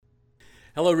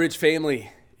Hello, Ridge family.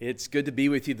 It's good to be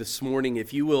with you this morning.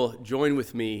 If you will join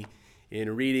with me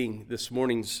in reading this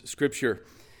morning's scripture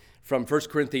from 1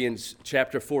 Corinthians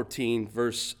chapter 14,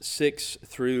 verse 6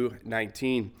 through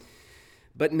 19.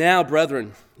 But now,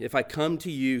 brethren, if I come to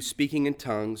you speaking in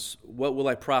tongues, what will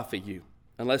I profit you,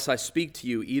 unless I speak to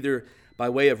you either by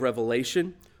way of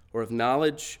revelation, or of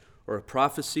knowledge, or of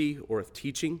prophecy, or of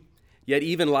teaching? Yet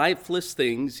even lifeless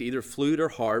things, either flute or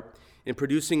harp, in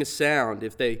producing a sound,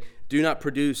 if they do not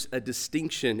produce a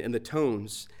distinction in the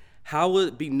tones, how will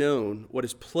it be known what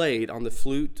is played on the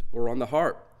flute or on the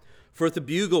harp? For if the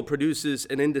bugle produces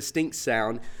an indistinct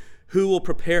sound, who will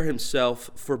prepare himself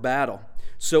for battle?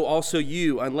 So also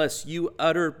you, unless you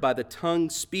utter by the tongue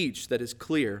speech that is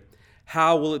clear,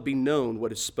 how will it be known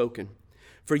what is spoken?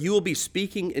 For you will be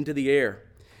speaking into the air.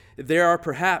 There are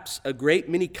perhaps a great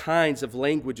many kinds of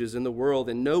languages in the world,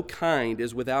 and no kind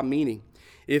is without meaning.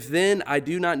 If then I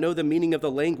do not know the meaning of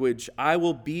the language, I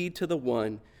will be to the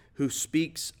one who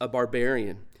speaks a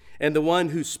barbarian, and the one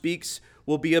who speaks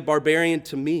will be a barbarian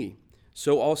to me.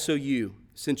 So also you,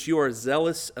 since you are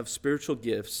zealous of spiritual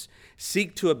gifts,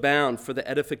 seek to abound for the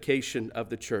edification of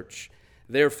the church.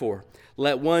 Therefore,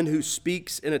 let one who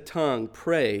speaks in a tongue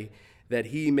pray that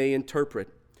he may interpret.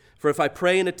 For if I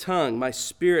pray in a tongue, my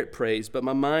spirit prays, but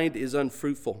my mind is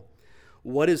unfruitful.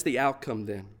 What is the outcome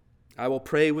then? I will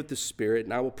pray with the Spirit,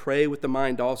 and I will pray with the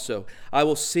mind also. I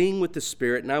will sing with the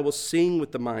Spirit, and I will sing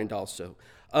with the mind also.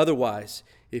 Otherwise,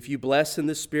 if you bless in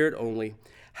the Spirit only,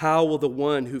 how will the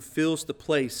one who fills the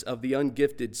place of the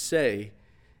ungifted say,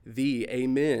 Thee,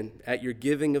 Amen, at your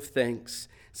giving of thanks,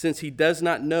 since he does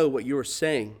not know what you are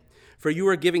saying? For you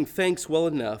are giving thanks well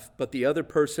enough, but the other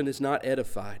person is not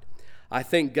edified. I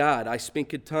thank God I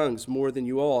speak in tongues more than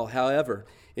you all. However,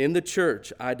 in the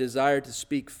church I desire to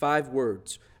speak 5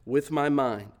 words with my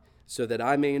mind, so that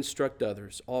I may instruct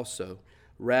others also,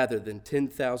 rather than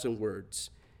 10,000 words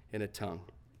in a tongue.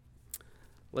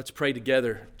 Let's pray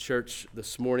together, church,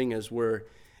 this morning as we're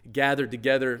gathered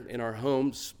together in our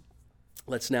homes.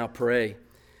 Let's now pray.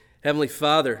 Heavenly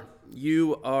Father,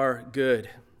 you are good.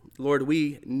 Lord,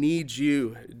 we need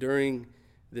you during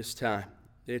this time.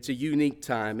 It's a unique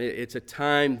time. It's a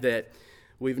time that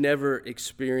we've never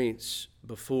experienced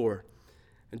before.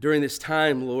 And during this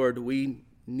time, Lord, we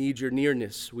need your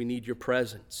nearness. We need your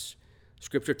presence.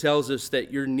 Scripture tells us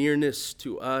that your nearness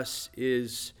to us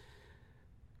is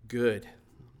good.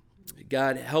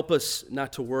 God, help us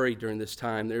not to worry during this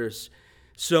time. There's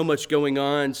so much going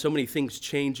on, so many things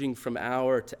changing from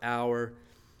hour to hour.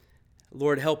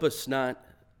 Lord, help us not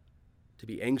to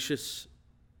be anxious.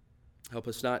 Help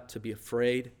us not to be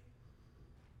afraid.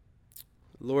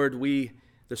 Lord, we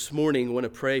this morning want to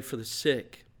pray for the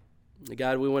sick.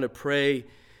 God, we want to pray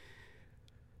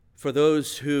for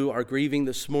those who are grieving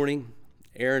this morning.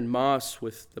 Aaron Moss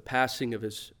with the passing of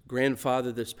his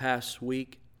grandfather this past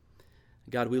week.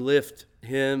 God, we lift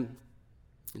him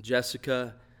and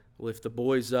Jessica, lift the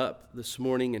boys up this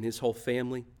morning and his whole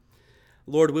family.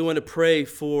 Lord, we want to pray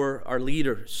for our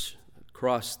leaders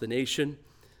across the nation,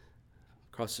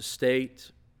 across the state,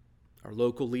 our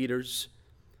local leaders.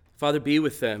 Father, be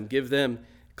with them. Give them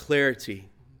clarity.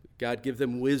 God, give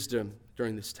them wisdom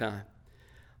during this time.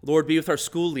 Lord, be with our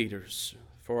school leaders,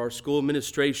 for our school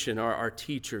administration, our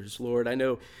teachers. Lord, I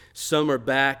know some are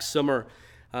back, some are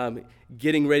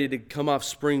getting ready to come off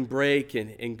spring break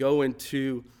and go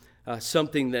into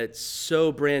something that's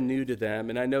so brand new to them.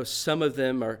 And I know some of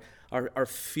them are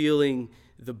feeling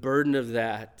the burden of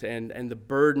that and the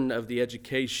burden of the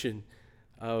education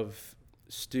of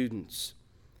students.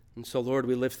 And so, Lord,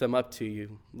 we lift them up to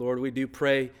you. Lord, we do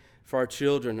pray for our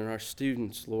children and our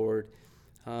students, Lord.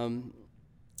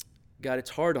 God,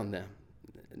 it's hard on them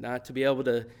not to be able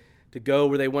to go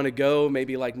where they want to go,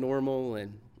 maybe like normal,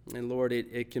 and Lord,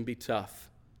 it can be tough.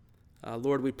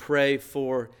 Lord, we pray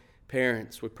for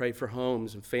parents. We pray for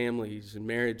homes and families and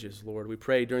marriages, Lord. We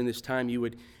pray during this time you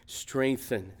would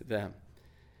strengthen them.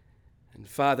 And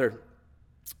Father,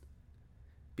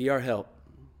 be our help.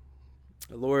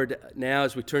 Lord, now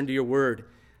as we turn to your word,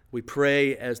 we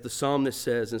pray as the psalmist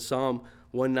says in Psalm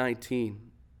 119,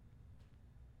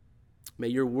 may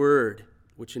your word,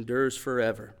 which endures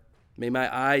forever, may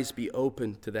my eyes be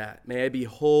open to that. May I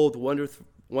behold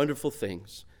wonderful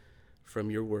things from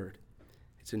your word.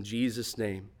 It's in Jesus'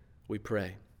 name we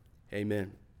pray.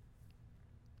 Amen.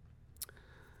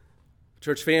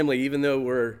 Church family, even though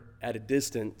we're at a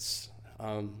distance,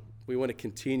 we want to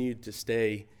continue to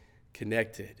stay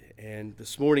connected. And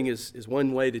this morning is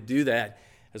one way to do that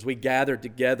as we gather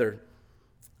together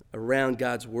around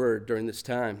God's word during this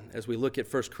time, as we look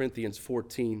at 1 Corinthians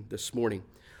 14 this morning.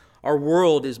 Our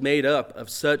world is made up of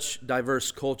such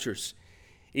diverse cultures.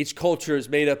 Each culture is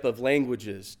made up of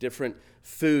languages, different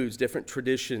foods, different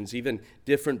traditions, even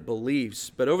different beliefs.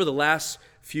 But over the last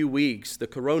few weeks, the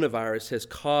coronavirus has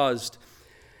caused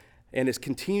and has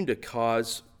continued to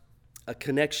cause a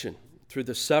connection through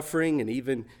the suffering and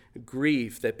even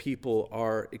grief that people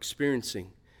are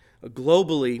experiencing.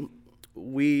 Globally,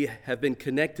 we have been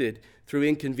connected through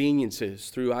inconveniences,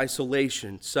 through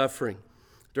isolation, suffering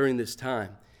during this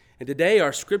time. And today,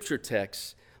 our scripture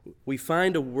text, we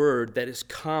find a word that is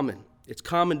common. It's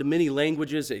common to many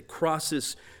languages. It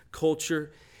crosses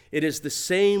culture. It is the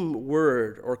same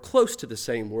word, or close to the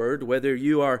same word, whether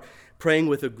you are praying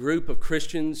with a group of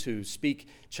Christians who speak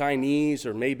Chinese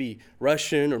or maybe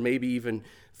Russian or maybe even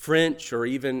French or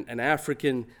even an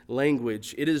African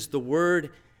language. It is the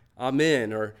word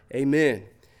Amen or Amen.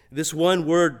 This one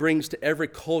word brings to every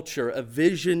culture a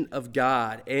vision of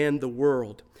God and the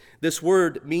world. This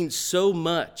word means so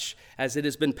much as it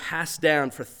has been passed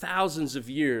down for thousands of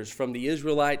years from the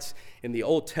Israelites in the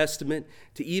Old Testament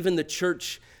to even the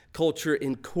church culture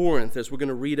in Corinth, as we're going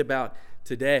to read about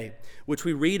today, which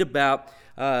we read about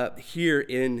here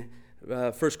in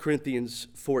 1 Corinthians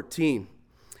 14.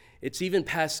 It's even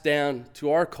passed down to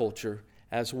our culture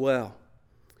as well.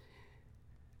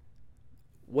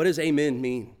 What does amen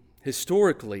mean?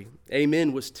 Historically,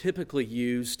 amen was typically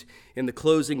used in the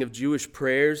closing of Jewish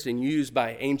prayers and used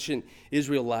by ancient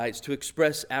Israelites to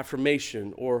express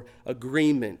affirmation or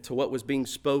agreement to what was being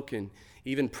spoken,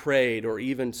 even prayed or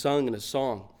even sung in a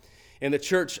song. In the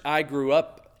church I grew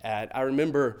up at, I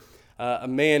remember a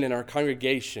man in our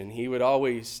congregation. He would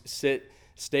always sit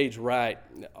stage right,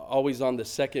 always on the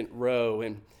second row.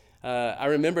 And I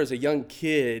remember as a young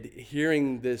kid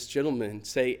hearing this gentleman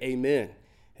say amen.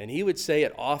 And he would say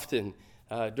it often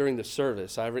during the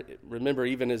service. I remember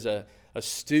even as a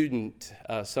student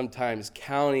sometimes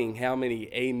counting how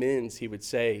many amens he would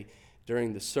say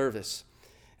during the service.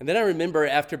 And then I remember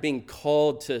after being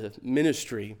called to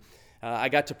ministry, I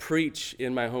got to preach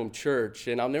in my home church.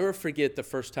 And I'll never forget the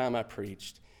first time I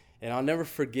preached. And I'll never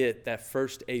forget that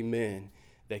first amen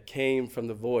that came from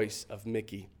the voice of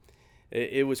Mickey.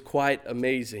 It was quite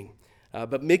amazing.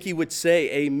 But Mickey would say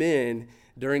amen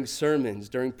during sermons,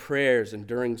 during prayers, and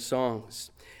during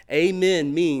songs.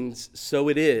 Amen means so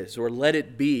it is, or let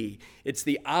it be. It's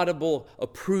the audible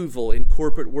approval in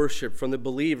corporate worship from the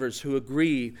believers who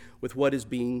agree with what is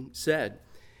being said.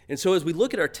 And so as we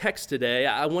look at our text today,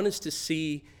 I want us to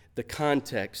see the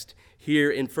context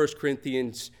here in 1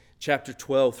 Corinthians chapter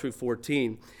 12 through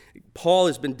 14. Paul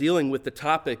has been dealing with the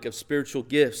topic of spiritual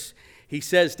gifts. He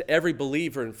says to every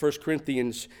believer in 1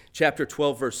 Corinthians chapter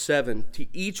 12, verse 7, to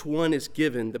each one is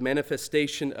given the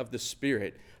manifestation of the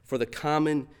Spirit for the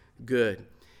common good.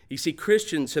 You see,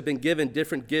 Christians have been given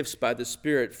different gifts by the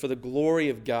Spirit for the glory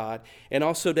of God and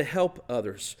also to help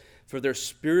others for their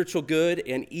spiritual good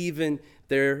and even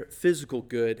their physical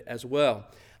good as well.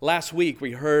 Last week,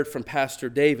 we heard from Pastor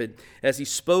David as he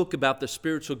spoke about the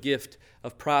spiritual gift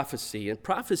of prophecy. And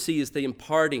prophecy is the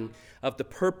imparting of the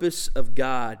purpose of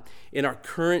God in our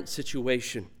current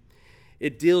situation.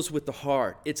 It deals with the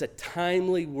heart. It's a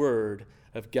timely word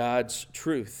of God's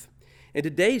truth. In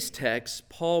today's text,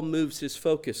 Paul moves his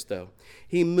focus, though.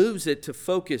 He moves it to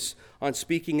focus on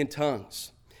speaking in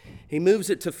tongues. He moves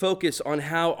it to focus on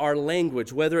how our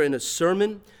language, whether in a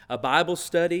sermon, a Bible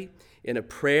study, in a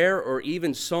prayer, or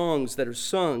even songs that are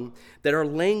sung, that our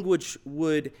language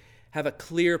would have a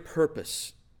clear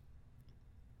purpose.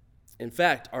 In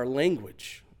fact, our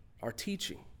language, our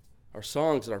teaching, our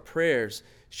songs, and our prayers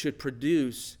should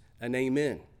produce an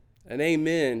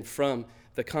amen from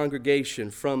the congregation,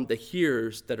 from the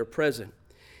hearers that are present.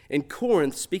 In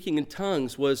Corinth, speaking in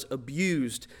tongues was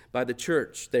abused by the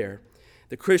church there.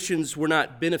 The Christians were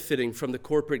not benefiting from the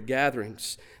corporate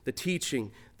gatherings, the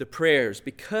teaching, the prayers,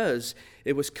 because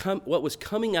it was what was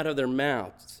coming out of their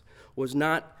mouths was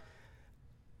not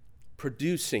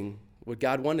producing what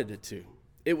God wanted it to.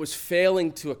 It was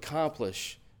failing to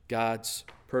accomplish God's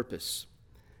purpose.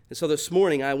 And so this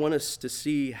morning, I want us to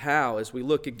see how, as we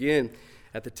look again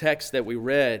at the text that we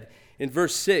read, in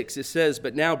verse 6, it says,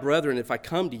 "But now, brethren, if I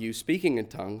come to you speaking in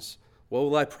tongues, what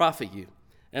will I profit you?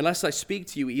 Unless I speak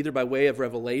to you either by way of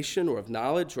revelation or of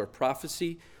knowledge or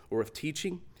prophecy or of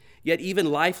teaching, yet even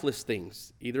lifeless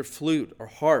things, either flute or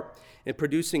harp, in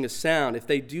producing a sound, if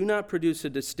they do not produce a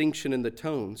distinction in the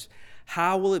tones,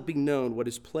 how will it be known what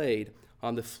is played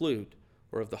on the flute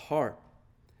or of the harp?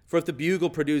 For if the bugle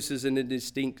produces an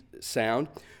indistinct sound,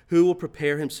 who will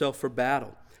prepare himself for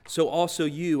battle? So also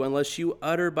you, unless you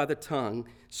utter by the tongue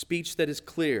speech that is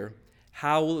clear,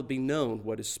 how will it be known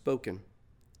what is spoken?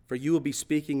 For you will be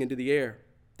speaking into the air.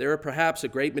 There are perhaps a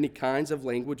great many kinds of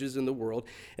languages in the world,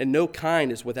 and no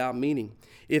kind is without meaning.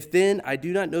 If then I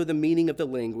do not know the meaning of the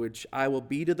language, I will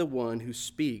be to the one who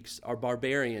speaks a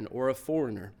barbarian or a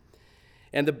foreigner,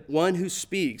 and the one who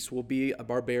speaks will be a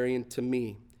barbarian to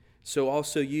me. So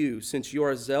also you, since you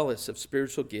are zealous of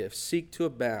spiritual gifts, seek to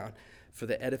abound for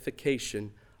the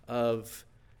edification of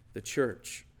the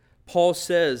church. Paul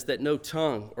says that no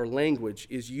tongue or language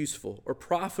is useful or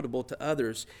profitable to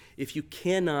others if you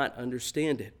cannot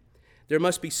understand it. There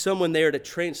must be someone there to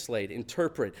translate,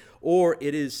 interpret, or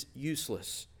it is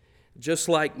useless. Just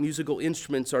like musical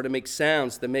instruments are to make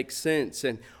sounds that make sense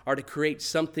and are to create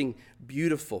something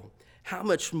beautiful, how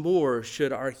much more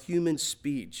should our human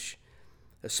speech,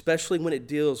 especially when it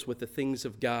deals with the things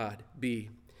of God, be?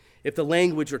 If the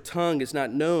language or tongue is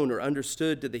not known or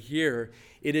understood to the hearer,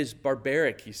 it is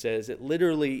barbaric, he says. It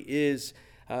literally is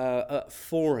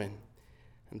foreign.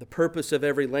 And the purpose of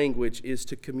every language is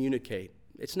to communicate.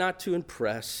 It's not to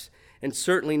impress, and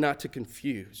certainly not to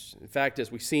confuse. In fact,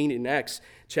 as we've seen in Acts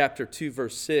chapter 2,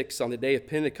 verse 6, on the day of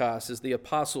Pentecost, as the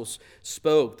apostles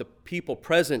spoke, the people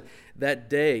present that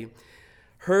day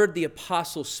heard the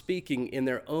apostles speaking in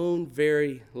their own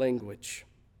very language.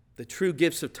 The true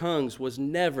gifts of tongues was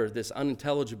never this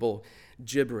unintelligible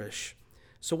gibberish.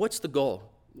 So what's the goal?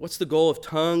 What's the goal of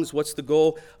tongues? What's the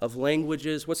goal of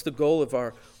languages? What's the goal of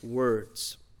our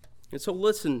words? And so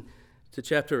listen to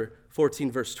chapter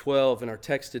 14, verse 12 in our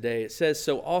text today. It says,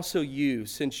 so also you,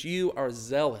 since you are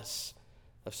zealous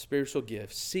of spiritual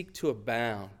gifts, seek to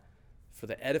abound for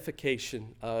the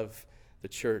edification of the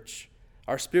church.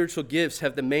 Our spiritual gifts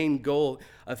have the main goal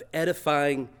of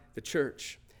edifying the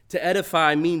church. To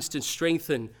edify means to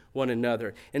strengthen one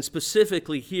another. And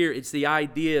specifically here, it's the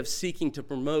idea of seeking to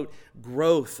promote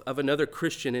growth of another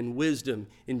Christian in wisdom,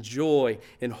 in joy,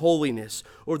 in holiness,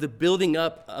 or the building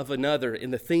up of another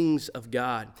in the things of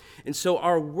God. And so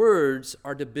our words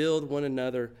are to build one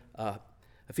another up.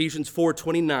 Ephesians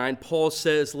 4:29, Paul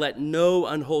says, let no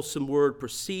unwholesome word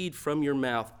proceed from your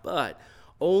mouth, but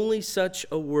only such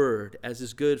a word as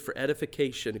is good for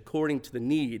edification according to the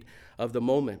need of the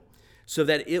moment, so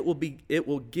that it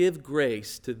will give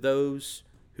grace to those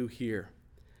who hear.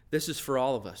 This is for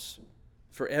all of us,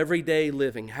 for everyday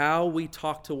living. How we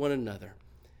talk to one another,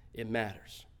 it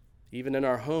matters. Even in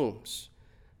our homes.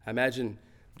 I imagine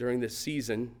during this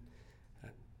season,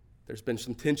 there's been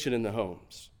some tension in the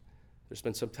homes. There's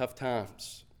been some tough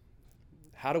times.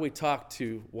 How do we talk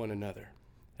to one another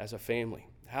as a family?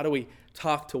 How do we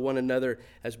talk to one another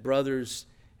as brothers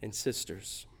and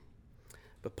sisters?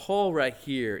 But Paul right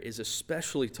here is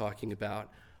especially talking about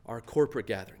our corporate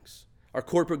gatherings. Our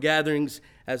corporate gatherings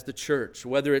as the church,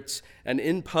 whether it's an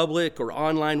in-public or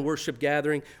online worship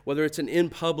gathering, whether it's an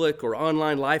in-public or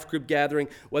online life group gathering,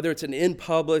 whether it's an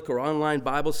in-public or online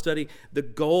Bible study, the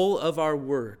goal of our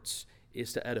words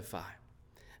is to edify.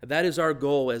 That is our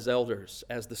goal as elders,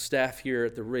 as the staff here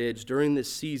at the Ridge during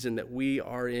this season that we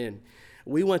are in.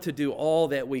 We want to do all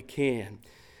that we can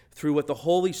through what the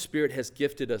Holy Spirit has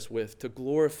gifted us with to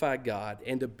glorify God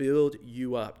and to build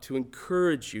you up, to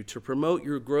encourage you, to promote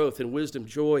your growth in wisdom,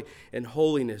 joy, and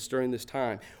holiness during this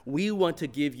time. We want to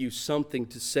give you something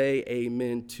to say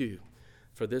amen to,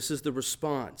 for this is the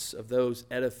response of those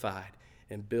edified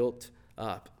and built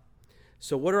up.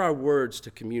 So what are our words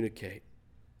to communicate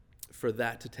for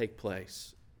that to take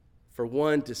place? For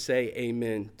one, to say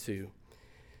amen to.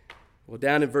 Well,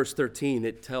 down in verse 13,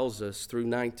 it tells us through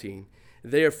 19,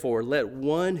 therefore, let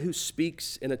one who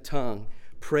speaks in a tongue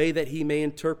pray that he may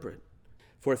interpret.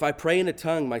 For if I pray in a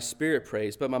tongue, my spirit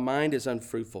prays, but my mind is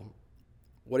unfruitful.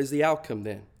 What is the outcome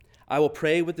then? I will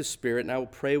pray with the spirit, and I will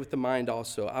pray with the mind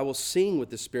also. I will sing with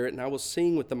the spirit, and I will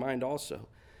sing with the mind also.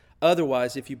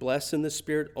 Otherwise, if you bless in the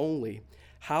spirit only,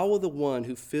 how will the one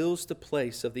who fills the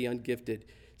place of the ungifted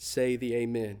say the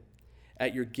amen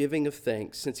at your giving of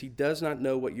thanks, since he does not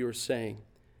know what you are saying?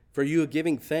 For you are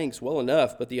giving thanks well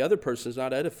enough, but the other person is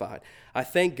not edified. I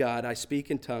thank God I speak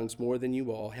in tongues more than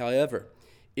you all. However,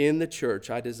 in the church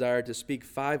I desire to speak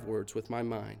 5 words with my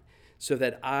mind, so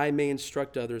that I may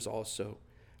instruct others also,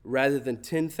 rather than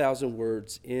 10,000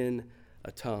 words in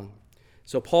a tongue.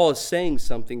 So Paul is saying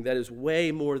something that is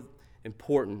way more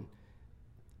important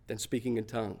than speaking in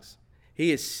tongues.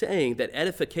 He is saying that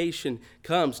edification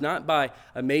comes not by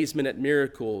amazement at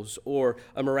miracles or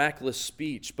a miraculous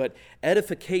speech, but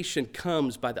edification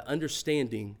comes by the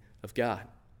understanding of God.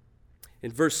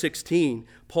 In verse 16,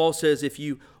 Paul says, if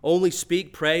you only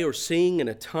speak, pray, or sing in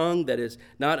a tongue that is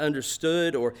not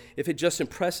understood, or if it just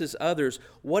impresses others,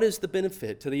 what is the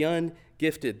benefit to the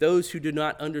ungifted, those who do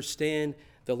not understand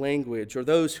the language, or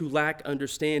those who lack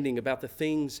understanding about the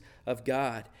things of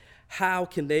God? how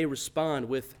can they respond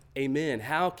with amen?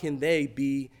 How can they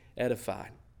be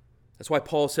edified? That's why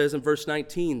Paul says in verse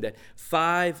 19 that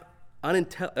five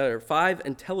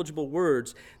intelligible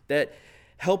words that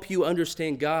help you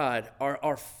understand God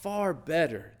are far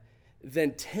better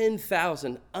than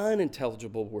 10,000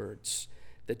 unintelligible words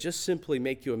that just simply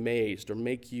make you amazed or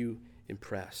make you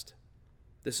impressed.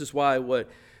 This is why what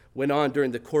went on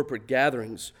during the corporate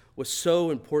gatherings was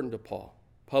so important to Paul.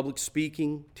 Public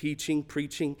speaking, teaching,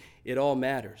 preaching, it all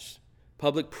matters.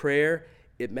 Public prayer,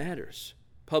 it matters.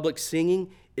 Public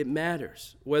singing, it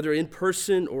matters. Whether in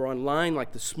person or online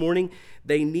like this morning,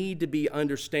 they need to be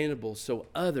understandable so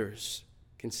others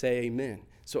can say amen,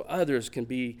 so others can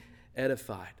be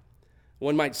edified.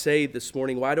 One might say this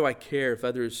morning, why do I care if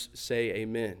others say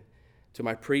amen to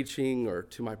my preaching or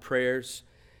to my prayers?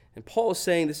 And Paul is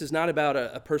saying this is not about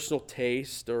a personal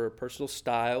taste or a personal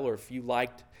style or if you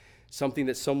liked something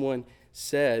that someone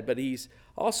said, but he's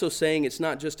also saying it's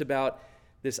not just about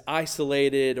this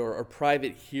isolated or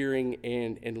private hearing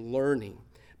and learning,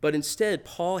 but instead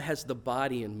Paul has the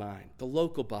body in mind, the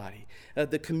local body,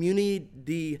 the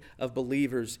community of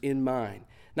believers in mind.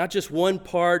 Not just one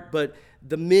part, but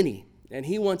the many. And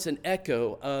he wants an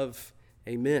echo of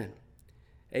amen.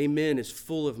 Amen is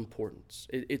full of importance.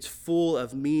 It's full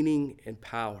of meaning and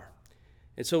power.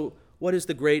 And so what is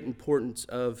the great importance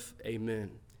of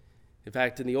amen? In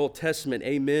fact, in the Old Testament,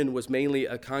 amen was mainly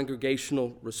a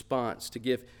congregational response to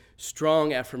give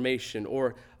strong affirmation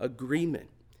or agreement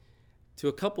to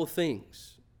a couple of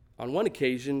things. On one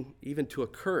occasion, even to a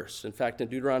curse. In fact, in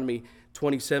Deuteronomy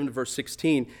 27, verse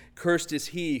 16, cursed is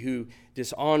he who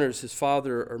dishonors his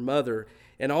father or mother,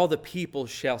 and all the people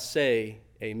shall say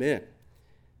amen.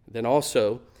 Then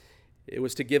also, it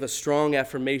was to give a strong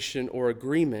affirmation or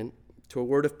agreement to a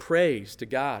word of praise to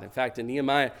God. In fact, in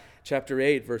Nehemiah chapter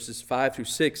 8, verses 5 through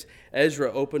 6,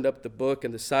 Ezra opened up the book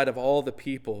in the sight of all the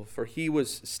people, for he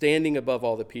was standing above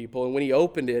all the people. And when he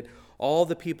opened it, all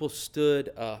the people stood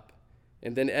up.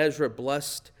 And then Ezra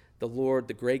blessed the Lord,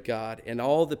 the great God, and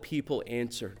all the people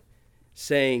answered,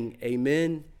 saying,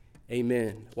 Amen,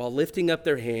 Amen, while lifting up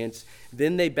their hands.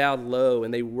 Then they bowed low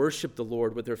and they worshiped the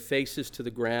Lord with their faces to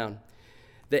the ground.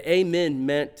 The amen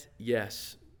meant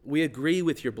yes. We agree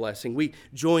with your blessing. We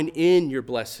join in your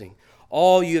blessing.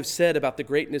 All you have said about the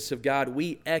greatness of God,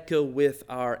 we echo with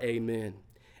our amen.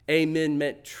 Amen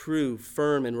meant true,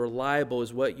 firm, and reliable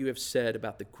is what you have said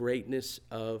about the greatness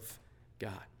of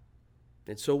God.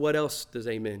 And so what else does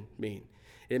amen mean?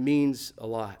 It means a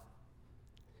lot.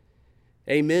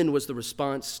 Amen was the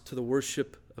response to the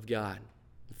worship of God.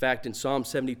 In fact, in Psalm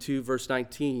 72, verse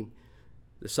 19,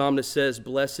 the psalmist says,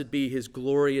 Blessed be his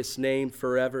glorious name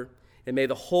forever, and may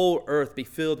the whole earth be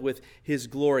filled with his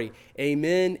glory.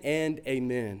 Amen and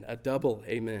amen, a double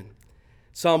amen.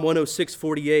 Psalm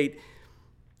 106:48,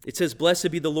 it says,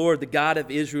 Blessed be the Lord, the God of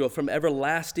Israel, from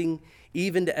everlasting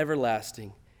even to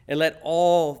everlasting. And let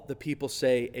all the people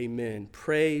say amen.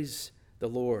 Praise the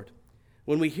Lord.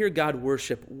 When we hear God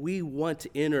worship, we want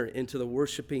to enter into the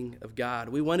worshiping of God.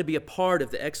 We want to be a part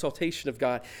of the exaltation of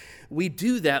God. We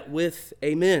do that with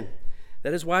amen.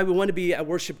 That is why we want to be at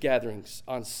worship gatherings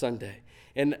on Sunday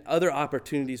and other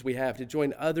opportunities we have to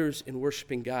join others in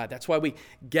worshiping God. That's why we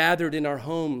gathered in our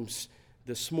homes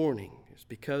this morning. It's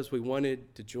because we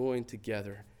wanted to join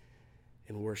together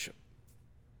in worship.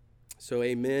 So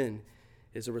amen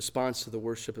is a response to the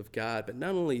worship of God. But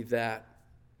not only that,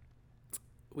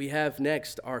 we have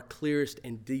next our clearest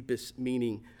and deepest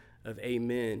meaning of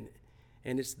amen.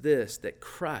 And it's this, that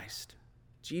Christ,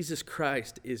 Jesus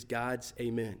Christ, is God's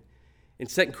amen. In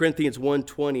 2 Corinthians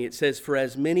 1:20, it says, For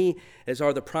as many as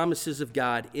are the promises of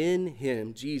God in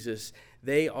him, Jesus,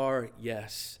 they are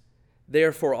yes.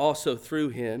 Therefore also through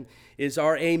him is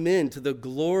our amen to the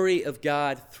glory of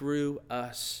God through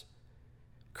us.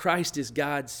 Christ is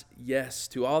God's yes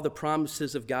to all the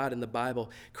promises of God in the Bible.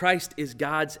 Christ is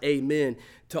God's amen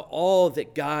to all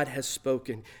that God has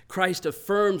spoken. Christ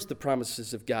affirms the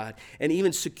promises of God and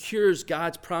even secures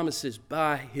God's promises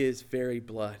by his very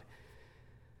blood.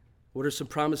 What are some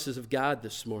promises of God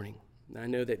this morning? I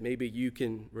know that maybe you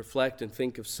can reflect and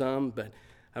think of some, but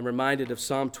I'm reminded of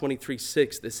Psalm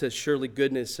 23:6 that says, Surely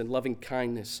goodness and loving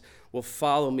kindness will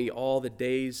follow me all the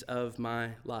days of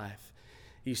my life.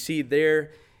 You see,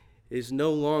 there is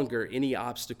no longer any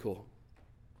obstacle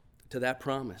to that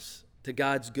promise, to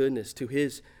God's goodness, to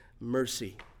his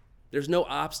mercy. There's no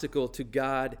obstacle to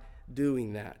God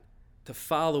doing that, to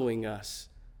following us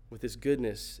with his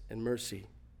goodness and mercy.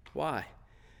 Why?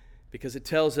 Because it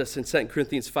tells us in 2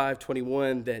 Corinthians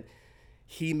 5:21 that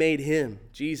he made him,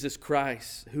 Jesus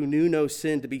Christ, who knew no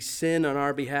sin, to be sin on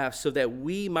our behalf so that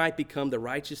we might become the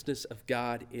righteousness of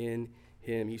God in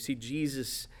him. You see,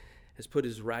 Jesus has put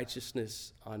his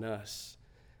righteousness on us,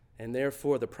 and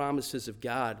therefore the promises of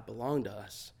God belong to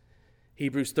us.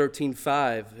 Hebrews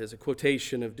 13:5 is a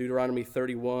quotation of Deuteronomy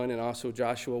 31 and also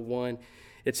Joshua 1.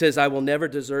 It says, I will never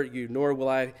desert you, nor will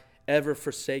I ever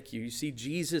forsake you. You see,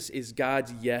 Jesus is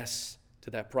God's yes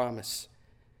to that promise.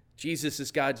 Jesus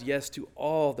is God's yes to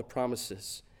all the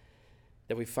promises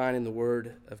that we find in the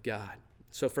Word of God.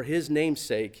 So for his name's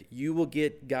sake, you will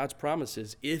get God's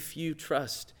promises if you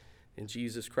trust in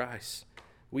Jesus Christ.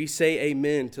 We say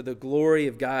amen to the glory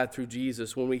of God through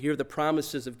Jesus when we hear the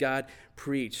promises of God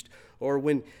preached, or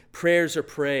when prayers are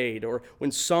prayed, or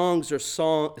when songs are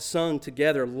sung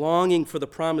together, longing for the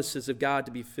promises of God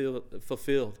to be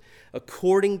fulfilled.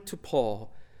 According to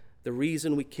Paul, the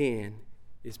reason we can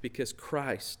is because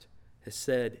Christ has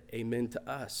said amen to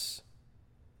us.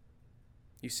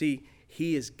 You see,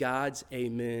 he is God's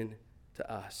amen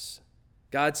to us.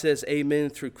 God says amen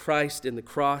through Christ in the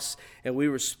cross, and we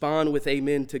respond with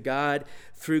amen to God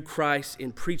through Christ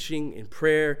in preaching, in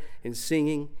prayer, in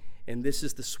singing. And this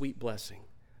is the sweet blessing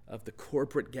of the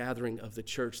corporate gathering of the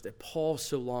church that Paul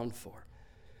so longed for.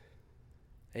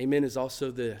 Amen is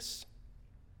also this.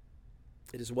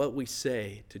 It is what we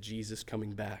say to Jesus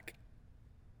coming back.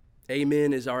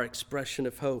 Amen is our expression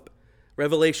of hope.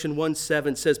 Revelation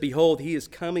 1:7 says, Behold, he is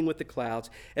coming with the clouds.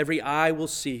 Every eye will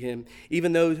see him,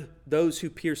 even those who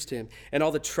pierced him, and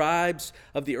all the tribes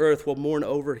of the earth will mourn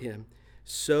over him.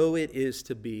 So it is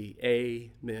to be.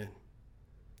 Amen.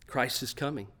 Christ is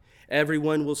coming.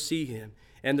 Everyone will see him.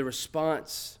 And the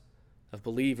response of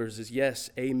believers is, yes,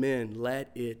 amen, let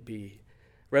it be.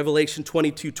 Revelation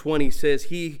 22:20 says,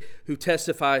 He who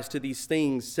testifies to these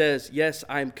things says, Yes,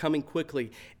 I am coming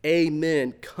quickly.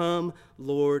 Amen. Come,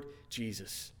 Lord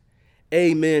Jesus.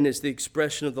 Amen is the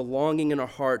expression of the longing in our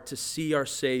heart to see our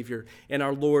Savior and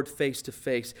our Lord face to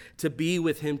face, to be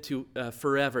with him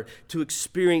forever, to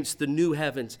experience the new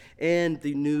heavens and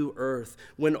the new earth,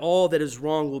 when all that is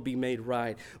wrong will be made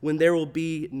right, when there will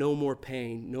be no more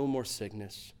pain, no more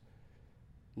sickness,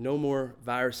 no more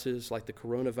viruses like the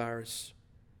coronavirus,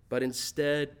 but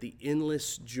instead the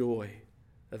endless joy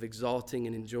of exalting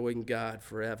and enjoying God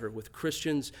forever with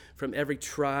Christians from every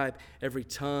tribe, every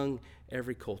tongue,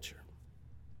 every culture.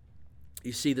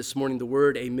 You see, this morning the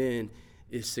word amen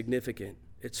is significant.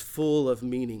 It's full of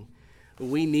meaning.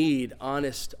 We need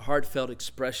honest, heartfelt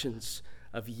expressions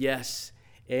of yes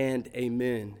and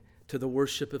amen to the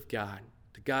worship of God,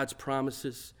 to God's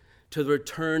promises, to the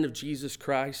return of Jesus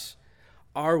Christ.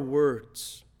 Our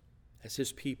words as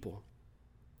his people,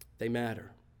 they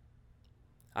matter.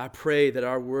 I pray that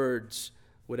our words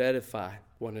would edify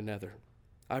one another.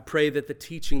 I pray that the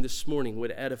teaching this morning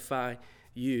would edify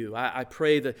you. I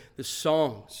pray that the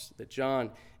songs that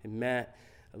John and Matt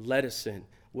led us in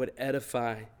would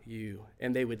edify you,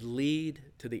 and they would lead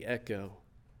to the echo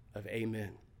of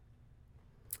amen.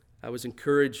 I was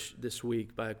encouraged this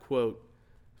week by a quote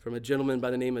from a gentleman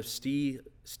by the name of Steve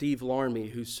Larmy,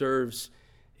 who serves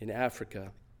in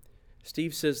Africa.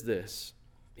 Steve says this.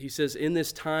 He says, in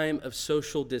this time of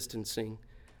social distancing,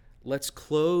 let's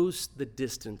close the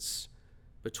distance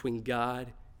between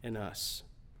God and us.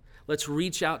 Let's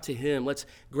reach out to him. Let's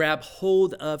grab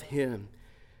hold of him.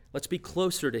 Let's be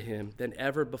closer to him than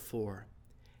ever before.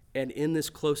 And in this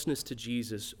closeness to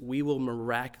Jesus, we will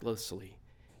miraculously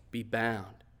be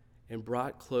bound and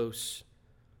brought close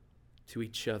to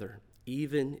each other,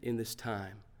 even in this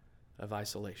time of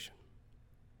isolation.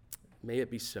 May it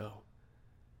be so,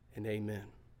 and amen.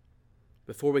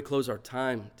 Before we close our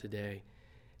time today,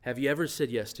 have you ever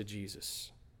said yes to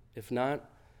Jesus? If not,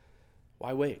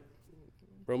 why wait?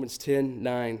 Romans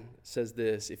 10:9 says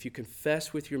this, if you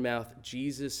confess with your mouth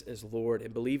Jesus as Lord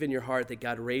and believe in your heart that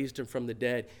God raised him from the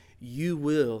dead, you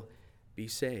will be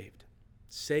saved.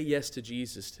 Say yes to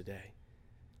Jesus today.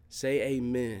 Say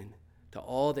amen to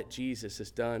all that Jesus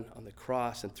has done on the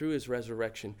cross and through his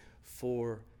resurrection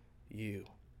for you.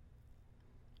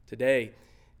 Today,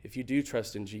 if you do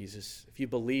trust in Jesus, if you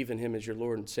believe in him as your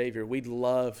Lord and Savior, we'd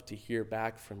love to hear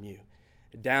back from you.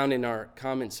 Down in our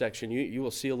comment section, you will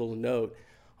see a little note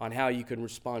on how you can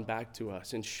respond back to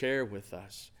us and share with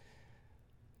us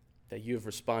that you have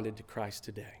responded to Christ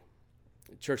today.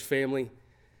 Church family,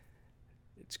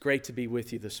 it's great to be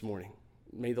with you this morning.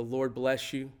 May the Lord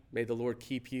bless you. May the Lord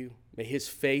keep you. May his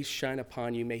face shine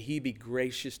upon you. May he be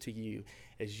gracious to you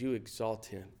as you exalt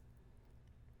him.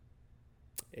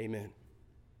 Amen.